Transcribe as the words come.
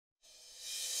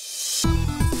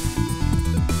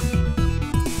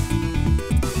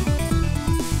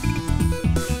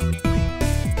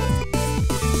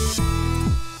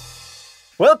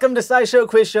Welcome to SciShow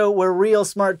Quiz Show, where real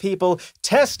smart people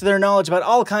test their knowledge about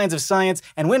all kinds of science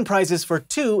and win prizes for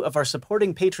 2 of our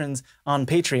supporting patrons on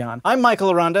Patreon. I'm Michael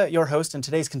Aranda, your host, and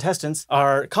today's contestants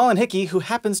are Colin Hickey, who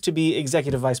happens to be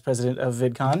Executive Vice President of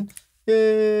VidCon.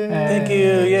 Yay. Thank you,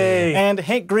 yay. And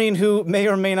Hank Green, who may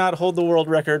or may not hold the world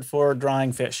record for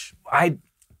drawing fish. I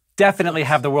definitely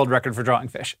have the world record for drawing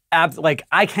fish.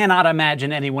 I cannot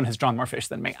imagine anyone has drawn more fish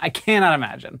than me. I cannot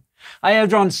imagine. I have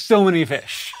drawn so many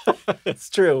fish. It's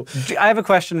true. I have a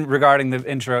question regarding the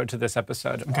intro to this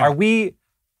episode. Okay. Are we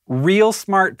real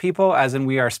smart people, as in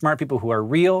we are smart people who are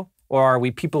real, or are we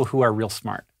people who are real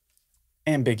smart?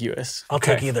 Ambiguous. I'll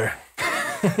take either.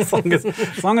 as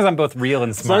long as I'm both real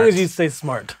and smart. As long as you say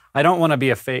smart. I don't want to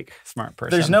be a fake smart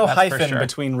person. There's no hyphen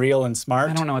between real and smart.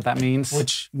 I don't know what that means.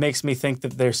 Which makes me think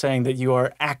that they're saying that you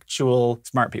are actual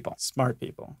smart people. Smart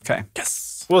people. Okay.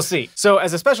 Yes. We'll see. So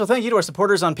as a special thank you to our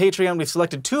supporters on Patreon, we've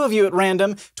selected 2 of you at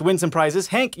random to win some prizes.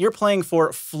 Hank, you're playing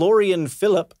for Florian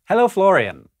Philippe. Hello,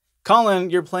 Florian. Colin,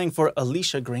 you're playing for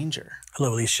Alicia Granger.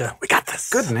 Hello, Alicia. We got this.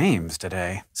 Good names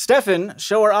today. Stefan,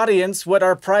 show our audience what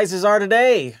our prizes are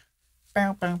today.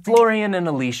 Florian and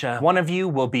Alicia, one of you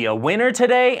will be a winner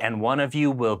today and one of you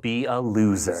will be a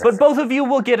loser. But both of you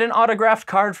will get an autographed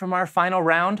card from our final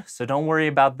round, so don't worry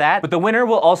about that. But the winner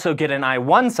will also get an I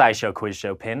Won SciShow Quiz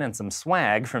Show pin and some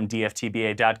swag from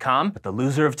dftba.com. But the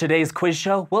loser of today's quiz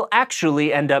show will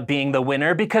actually end up being the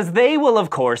winner because they will, of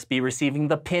course, be receiving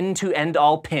the pin to end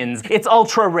all pins. It's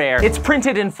ultra rare. It's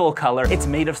printed in full color. It's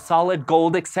made of solid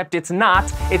gold, except it's not.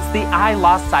 It's the I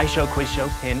Lost SciShow Quiz Show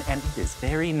pin, and it is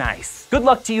very nice. Good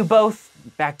luck to you both.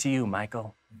 Back to you,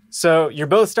 Michael. So you're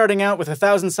both starting out with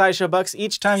 1,000 SciShow bucks.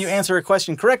 Each time you answer a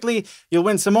question correctly, you'll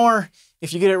win some more.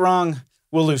 If you get it wrong,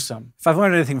 we'll lose some. If I've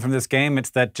learned anything from this game, it's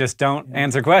that just don't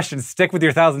answer questions. Stick with your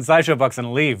 1,000 SciShow bucks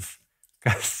and leave.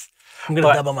 I'm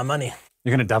gonna double my money.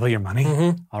 You're gonna double your money?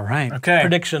 Mm-hmm. All right. Okay.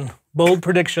 Prediction. Bold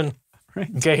prediction. Right.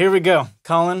 Okay, here we go.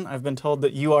 Colin, I've been told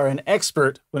that you are an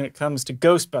expert when it comes to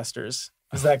Ghostbusters.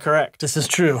 Is that correct? This is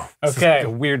true. Okay. This is a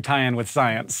weird tie-in with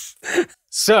science.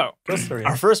 So,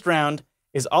 our first round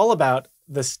is all about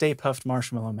the stay-puft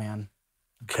Marshmallow Man.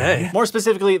 Okay. More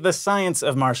specifically, the science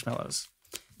of marshmallows.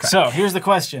 Okay. So, here's the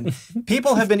question.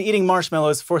 People have been eating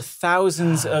marshmallows for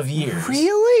thousands of years.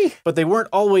 Really? But they weren't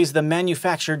always the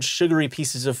manufactured sugary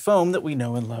pieces of foam that we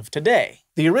know and love today.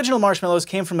 The original marshmallows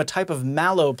came from a type of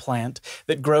mallow plant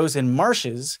that grows in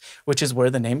marshes, which is where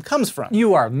the name comes from.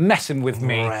 You are messing with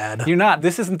me. Rad. You're not.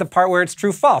 This isn't the part where it's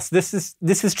true-false. This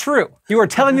is true. You are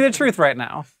telling me the truth right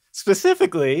now.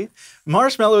 Specifically,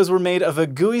 marshmallows were made of a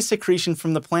gooey secretion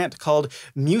from the plant called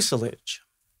mucilage.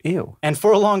 Ew. And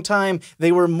for a long time,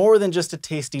 they were more than just a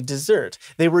tasty dessert.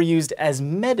 They were used as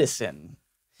medicine.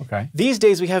 Okay. These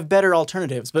days we have better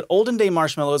alternatives, but olden day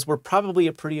marshmallows were probably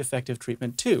a pretty effective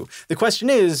treatment too. The question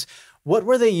is, what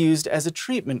were they used as a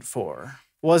treatment for?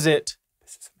 Was it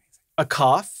a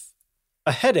cough,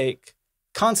 a headache,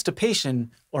 constipation,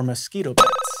 or mosquito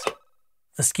bites?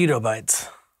 Mosquito bites.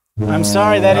 I'm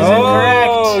sorry, that is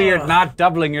incorrect. Oh, you're not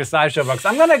doubling your SciShow bucks.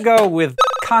 I'm gonna go with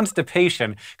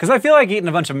constipation, because I feel like eating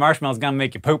a bunch of marshmallows is gonna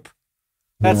make you poop.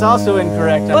 That's also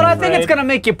incorrect. But I think it's gonna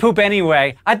make you poop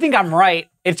anyway. I think I'm right.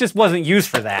 It just wasn't used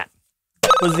for that.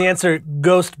 Was the answer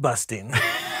ghost busting?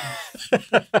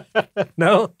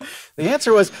 No? The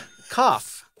answer was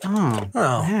cough. Oh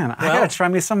man, I gotta try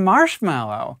me some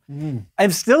marshmallow.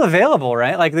 It's still available,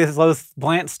 right? Like those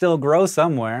plants still grow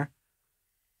somewhere.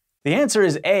 The answer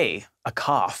is A, a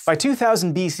cough. By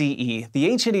 2000 BCE, the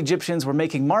ancient Egyptians were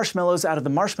making marshmallows out of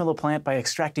the marshmallow plant by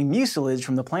extracting mucilage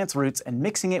from the plant's roots and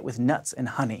mixing it with nuts and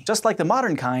honey. Just like the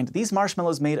modern kind, these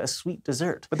marshmallows made a sweet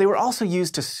dessert. But they were also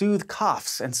used to soothe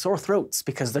coughs and sore throats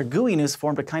because their gooiness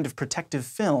formed a kind of protective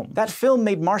film. That film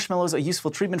made marshmallows a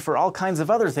useful treatment for all kinds of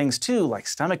other things too, like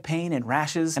stomach pain and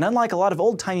rashes. And unlike a lot of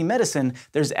old-timey medicine,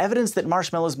 there's evidence that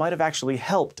marshmallows might have actually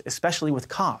helped, especially with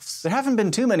coughs. There haven't been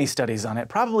too many studies on it,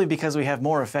 probably because we have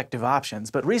more effective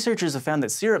options, but researchers have found that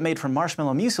syrup made from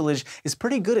marshmallow mucilage is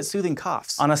pretty good at soothing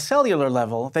coughs. On a cellular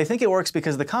level, they think it works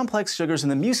because the complex sugars in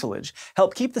the mucilage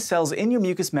help keep the cells in your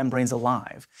mucous membranes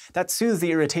alive. That soothes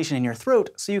the irritation in your throat,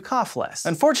 so you cough less.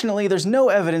 Unfortunately, there's no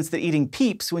evidence that eating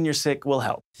Peeps when you're sick will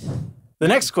help. The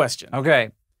next question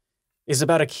is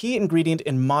about a key ingredient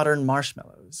in modern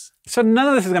marshmallows. So none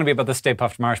of this is gonna be about the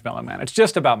stay-puft Marshmallow Man. It's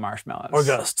just about marshmallows. Or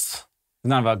ghosts. It's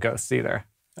not about ghosts either.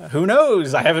 Who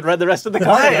knows? I haven't read the rest of the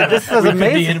card yet. This is amazing.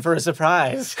 Could be in for a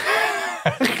surprise.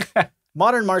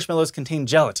 Modern marshmallows contain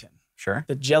gelatin. Sure.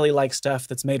 The jelly-like stuff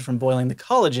that's made from boiling the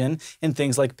collagen in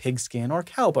things like pig skin or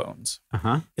cow bones.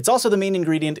 It's also the main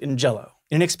ingredient in Jell-O.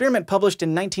 In an experiment published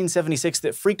in 1976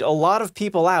 that freaked a lot of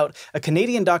people out, a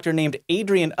Canadian doctor named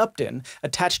Adrian Upton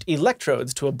attached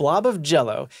electrodes to a blob of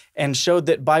Jell-O and showed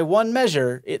that by one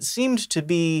measure, it seemed to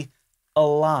be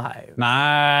alive.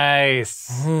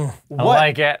 Nice. I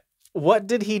like it. What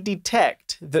did he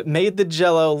detect that made the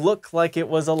Jell-O look like it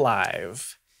was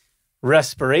alive?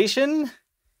 Respiration,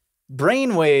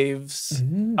 brain waves,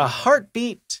 a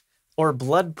heartbeat, or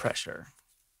blood pressure?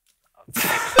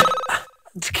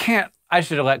 I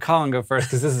should have let Colin go first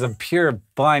because this is a pure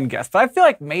blind guess. But I feel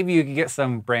like maybe you could get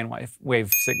some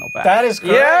brainwave signal back. That is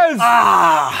correct.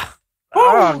 Yes!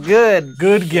 Oh, good.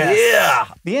 Good guess. Yeah.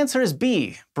 The answer is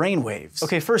B, brainwaves.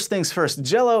 Okay, first things first,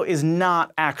 Jell-O is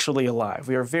not actually alive.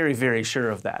 We are very, very sure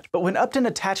of that. But when Upton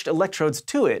attached electrodes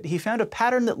to it, he found a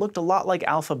pattern that looked a lot like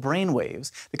alpha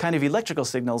brainwaves, the kind of electrical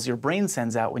signals your brain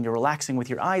sends out when you're relaxing with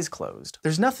your eyes closed.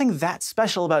 There's nothing that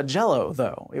special about Jell-O,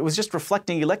 though. It was just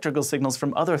reflecting electrical signals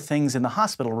from other things in the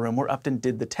hospital room where Upton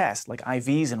did the test, like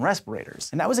IVs and respirators.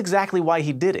 And that was exactly why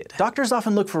he did it. Doctors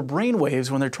often look for brainwaves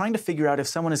when they're trying to figure out if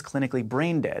someone is clinically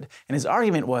brain dead, and his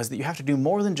argument was that you have to do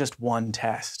more than just one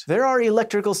test. There are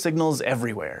electrical signals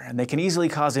everywhere, and they can easily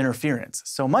cause interference.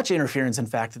 So much interference, in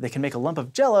fact, that they can make a lump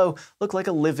of Jell-O look like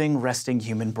a living, resting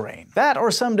human brain. That,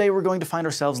 or someday we're going to find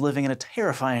ourselves living in a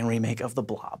terrifying remake of The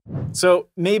Blob. So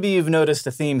maybe you've noticed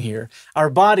a theme here.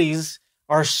 Our bodies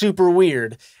are super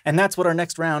weird, and that's what our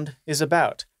next round is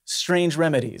about. Strange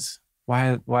remedies.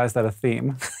 Why is that a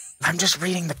theme? I'm just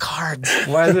reading the cards.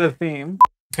 Why is it a theme?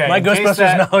 Okay, My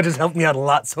Ghostbusters knowledge has helped me out a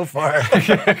lot so far.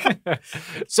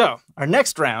 So, our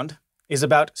next round is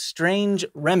about strange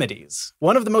remedies.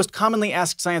 One of the most commonly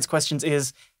asked science questions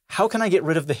is, how can I get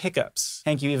rid of the hiccups?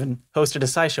 Hank, you even hosted a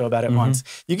SciShow about it once.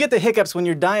 You get the hiccups when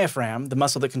your diaphragm, the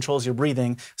muscle that controls your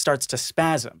breathing, starts to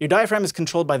spasm. Your diaphragm is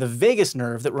controlled by the vagus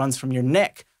nerve that runs from your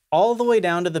neck all the way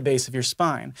down to the base of your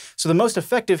spine. So the most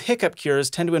effective hiccup cures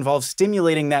tend to involve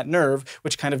stimulating that nerve,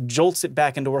 which kind of jolts it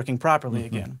back into working properly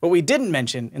again. What we didn't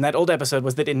mention in that old episode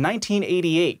was that in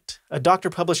 1988, a doctor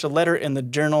published a letter in the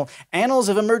journal Annals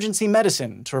of Emergency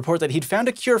Medicine to report that he'd found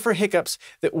a cure for hiccups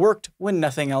that worked when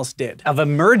nothing else did. Of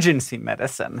emergency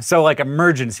medicine. So like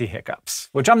emergency hiccups,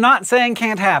 which I'm not saying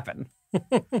can't happen.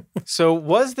 So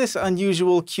was this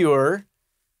unusual cure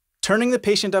turning the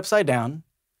patient upside down,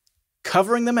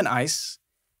 covering them in ice,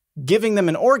 giving them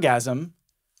an orgasm,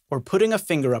 or putting a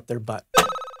finger up their butt?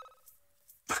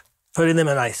 Putting them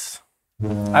in ice.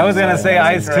 I was gonna say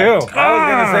ice too.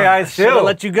 Should've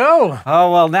let you go.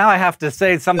 Oh, well, now I have to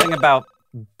say something about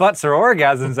butts or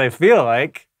orgasms, I feel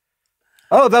like.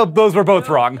 Oh, those were both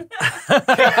wrong.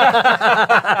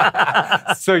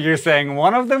 So you're saying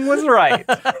one of them was right.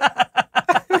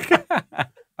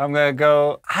 I'm gonna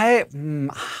go,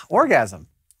 orgasm.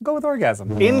 Go with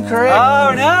orgasm. Incorrect.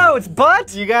 Oh no, it's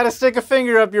butt? You gotta stick a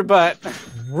finger up your butt.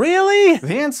 Really?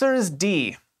 The answer is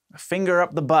D. A finger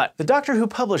up the butt. The doctor who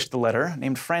published the letter,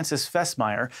 named Francis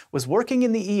Fessmeyer, was working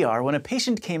in the ER when a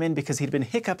patient came in because he'd been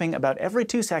hiccuping about every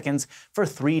 2 seconds for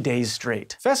 3 days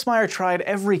straight. Fessmeyer tried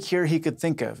every cure he could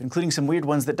think of, including some weird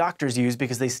ones that doctors use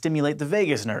because they stimulate the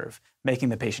vagus nerve, making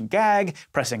the patient gag,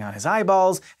 pressing on his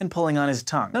eyeballs, and pulling on his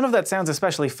tongue. None of that sounds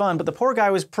especially fun, but the poor guy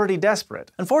was pretty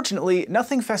desperate. Unfortunately,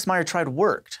 nothing Fessmeyer tried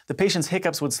worked. The patient's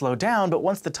hiccups would slow down, but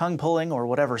once the tongue pulling or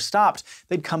whatever stopped,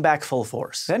 they'd come back full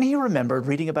force. Then he remembered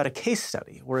reading about a case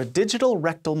study where a digital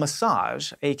rectal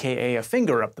massage, aka a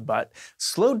finger up the butt,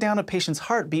 slowed down a patient's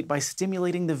heartbeat by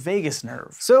stimulating the vagus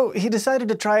nerve. So he decided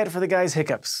to try it for the guy's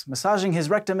hiccups, massaging his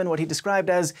rectum in what he described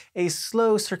as a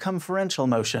slow circumferential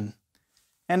motion.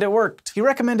 And it worked. He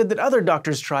recommended that other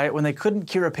doctors try it when they couldn't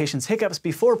cure a patient's hiccups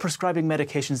before prescribing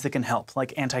medications that can help,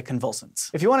 like anticonvulsants.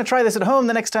 If you want to try this at home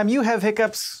the next time you have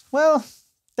hiccups, well,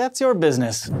 that's your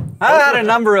business. I had a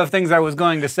number of things I was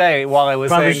going to say while I was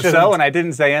Probably saying so, and I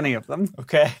didn't say any of them.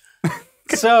 Okay.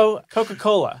 So,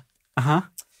 Coca-Cola. Uh-huh.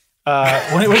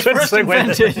 When it was first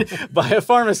invented by a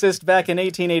pharmacist back in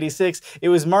 1886, it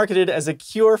was marketed as a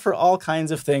cure for all kinds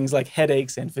of things like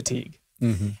headaches and fatigue.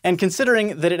 And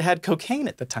considering that it had cocaine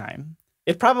at the time,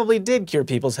 it probably did cure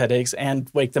people's headaches and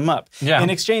wake them up, in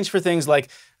exchange for things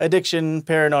like addiction,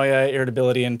 paranoia,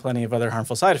 irritability, and plenty of other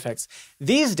harmful side effects.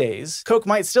 These days, Coke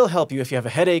might still help you if you have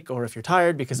a headache or if you're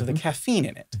tired because of the caffeine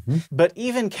in it. But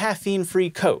even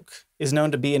caffeine-free Coke is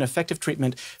known to be an effective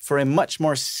treatment for a much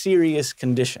more serious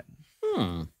condition.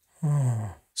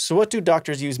 So what do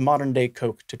doctors use modern-day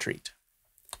Coke to treat?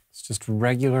 It's just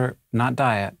regular, not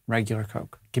diet, regular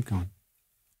Coke. Keep going.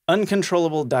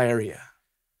 Uncontrollable diarrhea,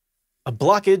 a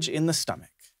blockage in the stomach,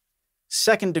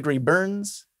 second-degree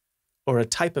burns, or a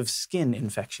type of skin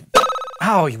infection.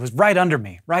 Oh, he was right under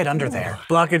me, right under there.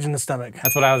 Blockage in the stomach.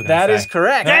 That's what I was going to say. That is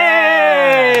correct.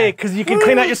 Yay! Because you can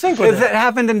clean out your sink with It it.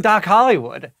 happened in Doc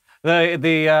Hollywood.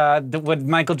 With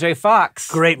Michael J. Fox.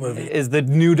 Great movie. Is the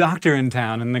new doctor in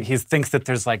town, and he thinks that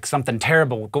there's like something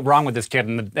terrible wrong with this kid,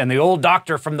 and the old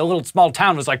doctor from the little small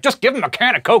town was like, just give him a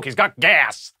can of Coke, he's got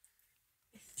gas.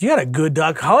 You got a good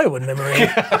Doc Hollywood memory.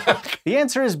 The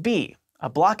answer is B, a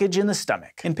blockage in the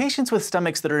stomach. In patients with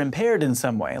stomachs that are impaired in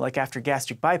some way, like after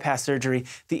gastric bypass surgery,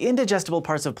 the indigestible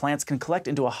parts of plants can collect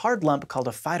into a hard lump called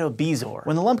a phytobezoar.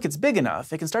 When the lump gets big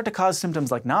enough, it can start to cause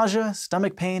symptoms like nausea,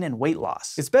 stomach pain, and weight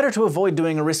loss. It's better to avoid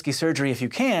doing a risky surgery if you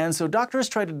can, so doctors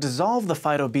try to dissolve the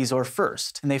phytobezoar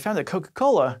first, and they found that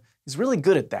coca-cola is really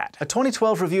good at that. A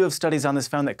 2012 review of studies on this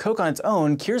found that Coke on its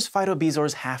own cures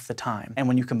phytobezoars half the time. And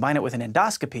when you combine it with an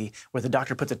endoscopy, where the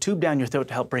doctor puts a tube down your throat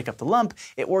to help break up the lump,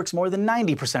 it works more than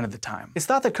 90% of the time. It's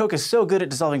thought that Coke is so good at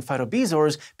dissolving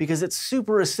phytobezoars because it's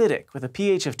super acidic, with a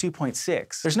pH of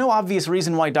 2.6. There's no obvious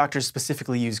reason why doctors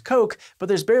specifically use Coke, but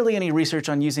there's barely any research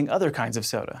on using other kinds of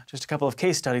soda. Just a couple of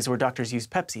case studies where doctors use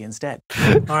Pepsi instead.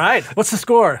 All right, what's the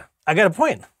score? I got a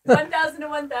point. 1,000 to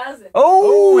 1,000.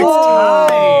 Oh, it's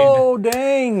tied. Oh,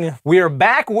 dang. We are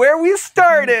back where we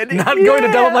started. Not going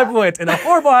to double my point. And a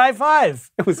horrible high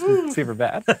five. It was super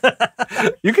bad.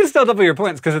 You can still double your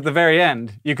points, because at the very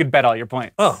end, you could bet all your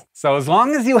points. Oh. So as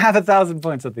long as you have 1,000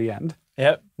 points at the end.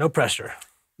 Yep. No pressure.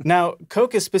 Now,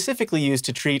 Coke is specifically used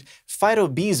to treat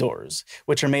phytobezoars,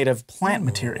 which are made of plant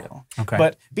material. Okay.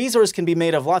 But bezoars can be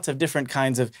made of lots of different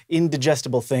kinds of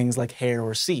indigestible things like hair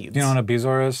or seeds. Do you know what a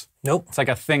bezoar is? Nope. It's like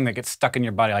a thing that gets stuck in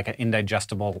your body, like an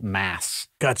indigestible mass.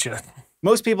 Gotcha.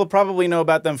 Most people probably know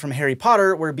about them from Harry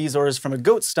Potter, where bezoars from a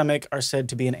goat's stomach are said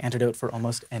to be an antidote for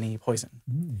almost any poison.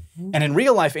 And in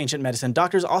real-life ancient medicine,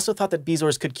 doctors also thought that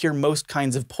bezoars could cure most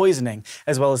kinds of poisoning,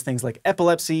 as well as things like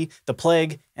epilepsy, the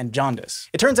plague, and jaundice.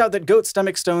 It turns out that goat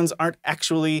stomach stones aren't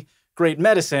actually great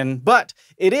medicine, but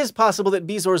it is possible that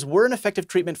bezoars were an effective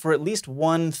treatment for at least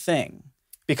one thing,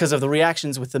 because of the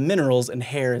reactions with the minerals and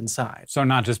hair inside. So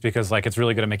not just because like it's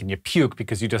really good at making you puke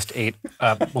because you just ate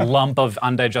a lump of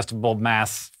undigestible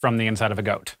mass from the inside of a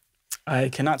goat. I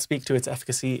cannot speak to its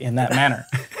efficacy in that manner.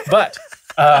 But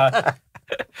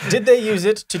did they use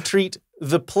it to treat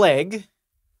the plague,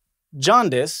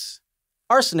 jaundice,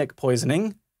 arsenic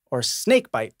poisoning, or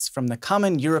snake bites from the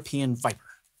common European viper?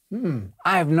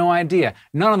 I have no idea.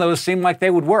 None of those seem like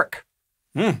they would work.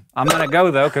 I'm gonna go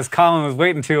though, because Colin was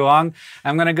waiting too long.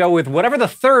 I'm gonna go with whatever the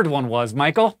third one was,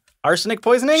 Michael. Arsenic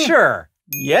poisoning? Sure.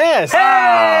 Yes!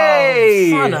 Hey!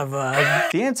 Son of a...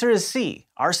 The answer is C,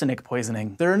 arsenic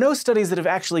poisoning. There are no studies that have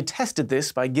actually tested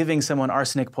this by giving someone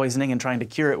arsenic poisoning and trying to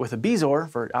cure it with a bezoar,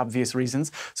 for obvious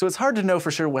reasons, so it's hard to know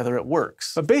for sure whether it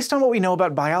works. But based on what we know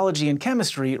about biology and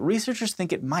chemistry, researchers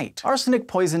think it might. Arsenic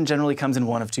poison generally comes in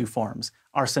one of two forms.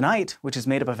 Arsenite, which is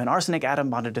made up of an arsenic atom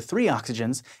bonded to 3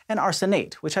 oxygens, and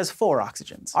arsenate, which has 4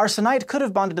 oxygens. Arsenite could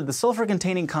have bonded to the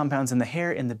sulfur-containing compounds in the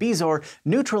hair in the bezoar,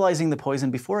 neutralizing the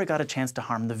poison before it got a chance to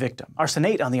harm the victim.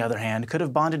 Arsenate, on the other hand, could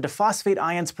have bonded to phosphate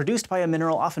ions produced by a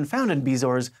mineral often found in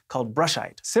bezoars called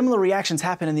brushite. Similar reactions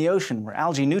happen in the ocean, where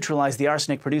algae neutralize the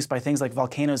arsenic produced by things like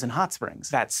volcanoes and hot springs.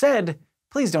 That said,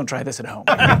 please don't try this at home.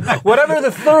 Whatever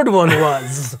the third one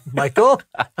was, Michael,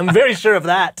 I'm very sure of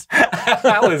that.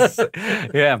 That was,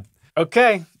 yeah.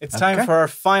 Okay, it's time for our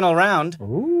final round.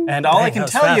 And all I Dang, can that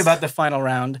was tell you fast. about the final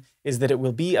round is that it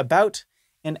will be about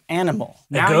an animal.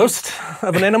 A ghost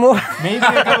of an animal? Maybe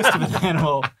a ghost of an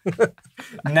animal.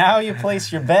 Now you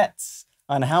place your bets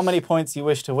on how many points you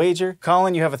wish to wager.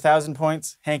 Colin, you have 1,000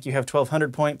 points. Hank, you have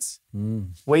 1,200 points.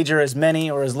 Wager as many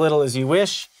or as little as you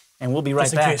wish, and we'll be right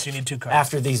Just in back case you need 2 cards.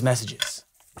 after these messages.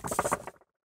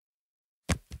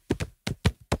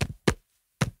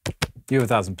 You have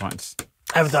 1,000 points.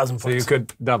 I have 1,000 So you points.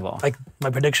 could double. Like, my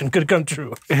prediction could come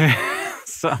true.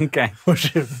 So, okay.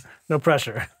 No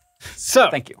pressure. So,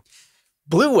 Thank you.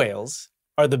 blue whales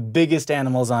are the biggest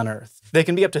animals on Earth. They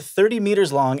can be up to 30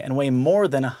 meters long and weigh more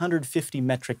than 150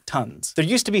 metric tons. There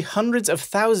used to be hundreds of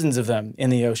thousands of them in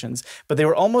the oceans, but they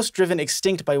were almost driven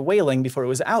extinct by whaling before it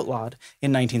was outlawed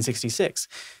in 1966.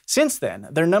 Since then,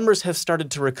 their numbers have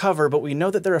started to recover, but we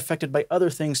know that they're affected by other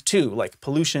things too, like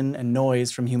pollution and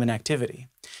noise from human activity.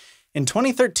 In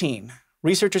 2013,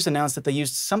 researchers announced that they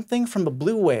used something from a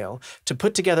blue whale to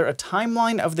put together a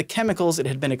timeline of the chemicals it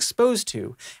had been exposed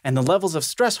to and the levels of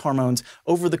stress hormones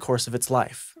over the course of its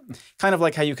life. Kind of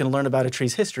like how you can learn about a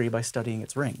tree's history by studying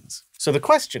its rings. So the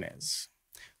question is,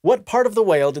 what part of the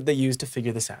whale did they use to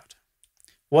figure this out?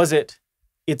 Was it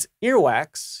its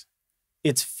earwax,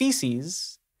 its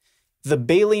feces, the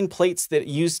baleen plates that it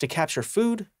used to capture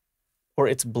food, or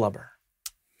its blubber?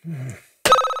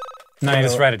 No, you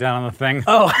just write it down on the thing.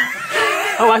 Oh,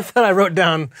 oh, I thought I wrote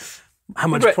down how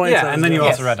much points. Yeah, and then you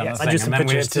also read on the thing. I do some and then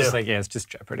pictures it's just too. like, yeah, it's just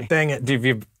Jeopardy. Dang it. Have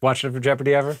you watched it for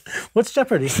Jeopardy ever? What's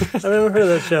Jeopardy? I've never heard of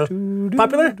that show.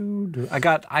 Popular?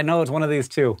 I know it's one of these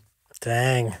too.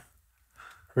 Dang.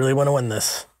 Really want to win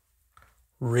this.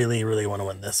 Really, really want to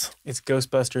win this. It's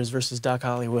Ghostbusters versus Doc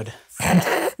Hollywood.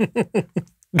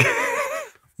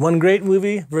 One great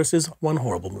movie versus one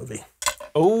horrible movie.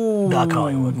 Oh, Doc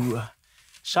Hollywood.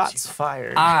 Shots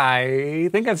fired. I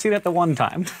think I've seen it the one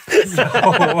time.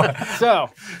 So,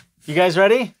 you guys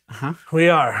ready? We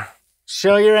are.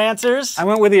 Show your answers. I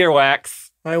went with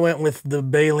earwax. I went with the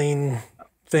baleen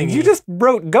thing. You just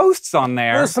wrote ghosts on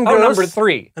there. There's some oh, ghosts. number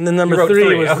 3. And then number You wrote 3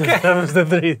 3, was okay. that was the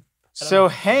 3. So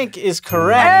Hank is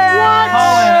correct.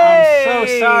 Hey! Colin, I'm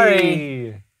so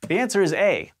sorry. The answer is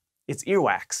A. It's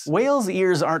earwax. Whales'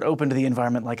 ears aren't open to the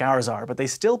environment like ours are, but they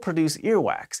still produce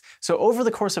earwax. So over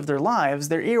the course of their lives,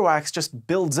 their earwax just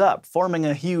builds up, forming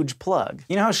a huge plug.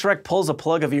 You know how Shrek pulls a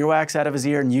plug of earwax out of his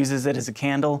ear and uses it as a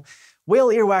candle? Whale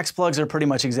earwax plugs are pretty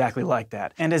much exactly like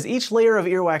that. And as each layer of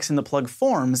earwax in the plug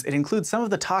forms, it includes some of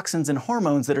the toxins and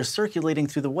hormones that are circulating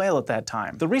through the whale at that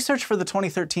time. The research for the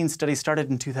 2013 study started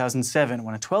in 2007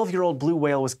 when a 12-year-old blue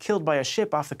whale was killed by a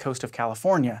ship off the coast of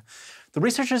California. The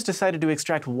researchers decided to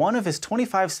extract one of his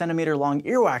 25-centimeter long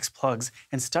earwax plugs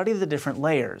and study the different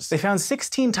layers. They found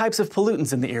 16 types of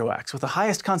pollutants in the earwax, with the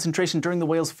highest concentration during the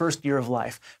whale's first year of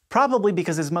life, probably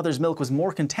because his mother's milk was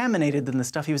more contaminated than the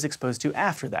stuff he was exposed to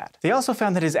after that. They also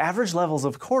found that his average levels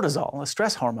of cortisol, a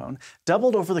stress hormone,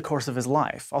 doubled over the course of his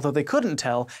life, although they couldn't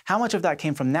tell how much of that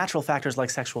came from natural factors like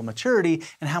sexual maturity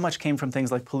and how much came from things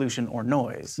like pollution or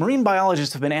noise. Marine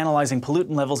biologists have been analyzing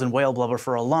pollutant levels in whale blubber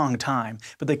for a long time,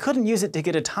 but they couldn't use it to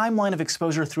get a timeline of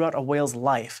exposure throughout a whale's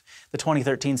life. The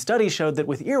 2013 study showed that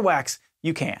with earwax,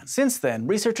 you can. Since then,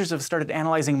 researchers have started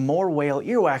analyzing more whale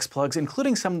earwax plugs,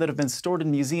 including some that have been stored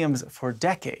in museums for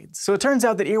decades. So it turns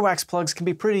out that earwax plugs can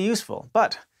be pretty useful,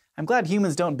 but I'm glad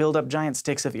humans don't build up giant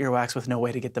sticks of earwax with no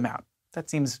way to get them out. That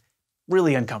seems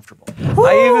really uncomfortable.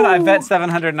 I bet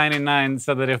 799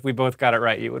 so that if we both got it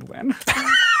right, you would win.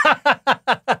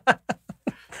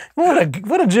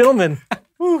 What a gentleman.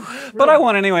 But I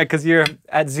won anyway because you're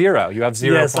at 0. You have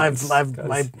 0 Yes, points.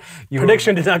 my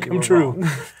prediction did not come true.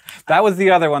 That was the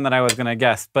other one that I was going to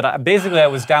guess. But basically I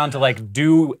was down to like,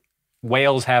 do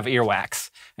whales have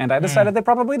earwax? And I decided they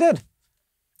probably did.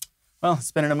 Well,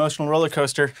 it's been an emotional roller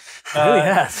coaster. It really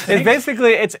has. It's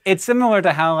basically, it's similar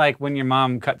to how like when your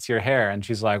mom cuts your hair and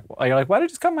she's like, you're like, why did you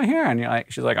just cut my hair? And you're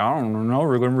like, she's like, I don't know,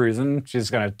 reason. She's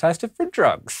going to test it for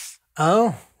drugs.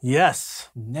 Oh, yes.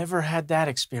 Never had that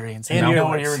experience. And I don't know earwax.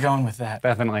 where you were going with that.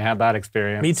 Definitely had that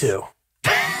experience. Me too.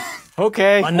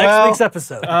 Okay, On next week's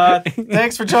episode.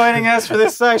 thanks for joining us for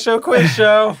this SciShow quiz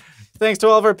show. Thanks to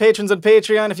all of our patrons on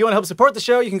Patreon. If you want to help support the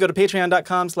show, you can go to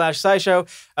patreon.com/SciShow.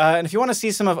 And if you want to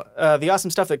see some of the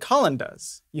awesome stuff that Colin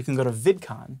does, you can go to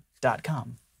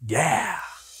VidCon.com. Yeah.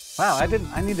 Wow,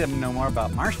 I need to know more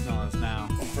about marshmallows now.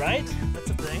 Right? That's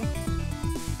a thing.